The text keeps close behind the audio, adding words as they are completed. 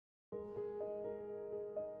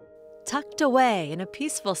Tucked away in a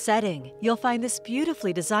peaceful setting, you'll find this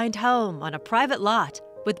beautifully designed home on a private lot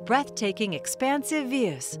with breathtaking, expansive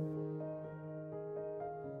views.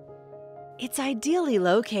 It's ideally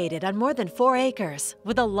located on more than 4 acres,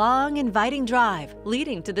 with a long, inviting drive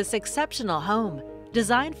leading to this exceptional home,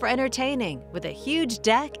 designed for entertaining with a huge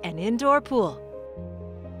deck and indoor pool.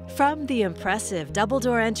 From the impressive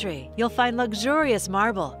double-door entry, you'll find luxurious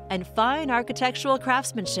marble and fine architectural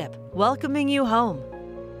craftsmanship welcoming you home.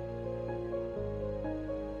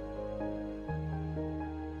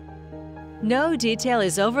 No detail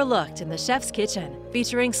is overlooked in the chef's kitchen,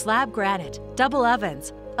 featuring slab granite, double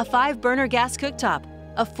ovens, a 5-burner gas cooktop,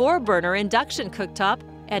 a 4-burner induction cooktop,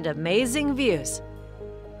 and amazing views.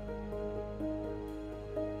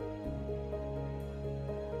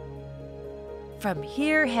 From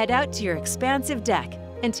here, head out to your expansive deck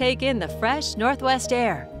and take in the fresh northwest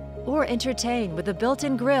air, or entertain with a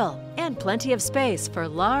built-in grill and plenty of space for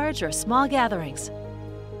large or small gatherings.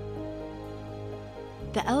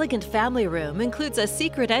 The elegant family room includes a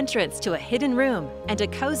secret entrance to a hidden room and a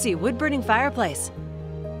cozy wood-burning fireplace.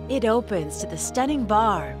 It opens to the stunning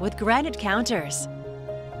bar with granite counters.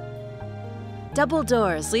 Double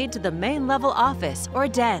doors lead to the main level office or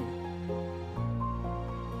den,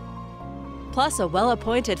 plus a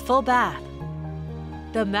well-appointed full bath.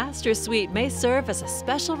 The master suite may serve as a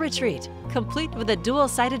special retreat, complete with a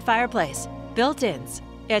dual-sided fireplace, built-ins,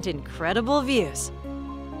 and incredible views.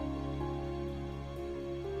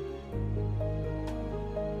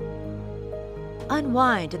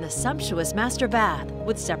 Unwind in the sumptuous master bath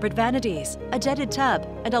with separate vanities, a jetted tub,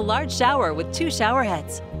 and a large shower with 2 shower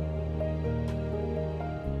heads.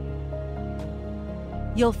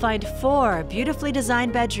 You'll find 4 beautifully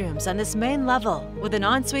designed bedrooms on this main level with an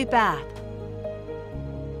ensuite bath.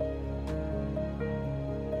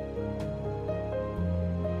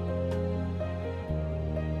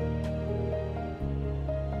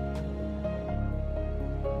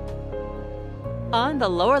 On the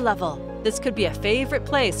lower level, this could be a favorite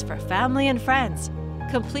place for family and friends,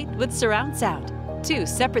 complete with surround sound, 2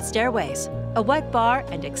 separate stairways, a wet bar,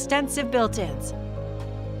 and extensive built-ins.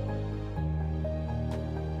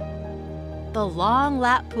 The long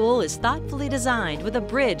lap pool is thoughtfully designed with a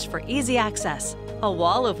bridge for easy access, a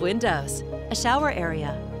wall of windows, a shower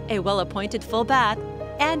area, a well-appointed full bath,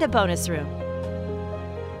 and a bonus room.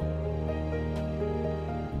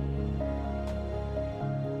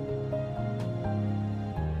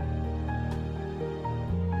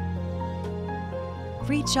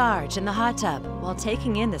 Recharge in the hot tub while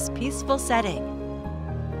taking in this peaceful setting.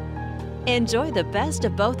 Enjoy the best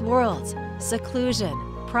of both worlds: seclusion,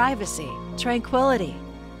 privacy, tranquility,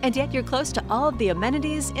 and yet you're close to all of the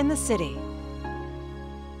amenities in the city.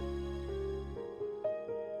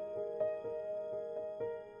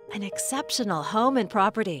 An exceptional home and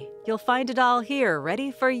property. You'll find it all here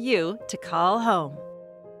ready for you to call home.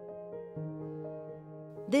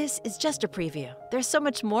 This is just a preview. There's so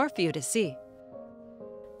much more for you to see.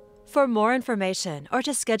 For more information or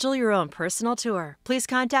to schedule your own personal tour, please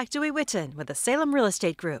contact Dewey Whitton with the Salem Real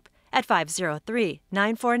Estate Group at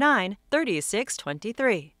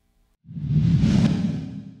 503-949-3623.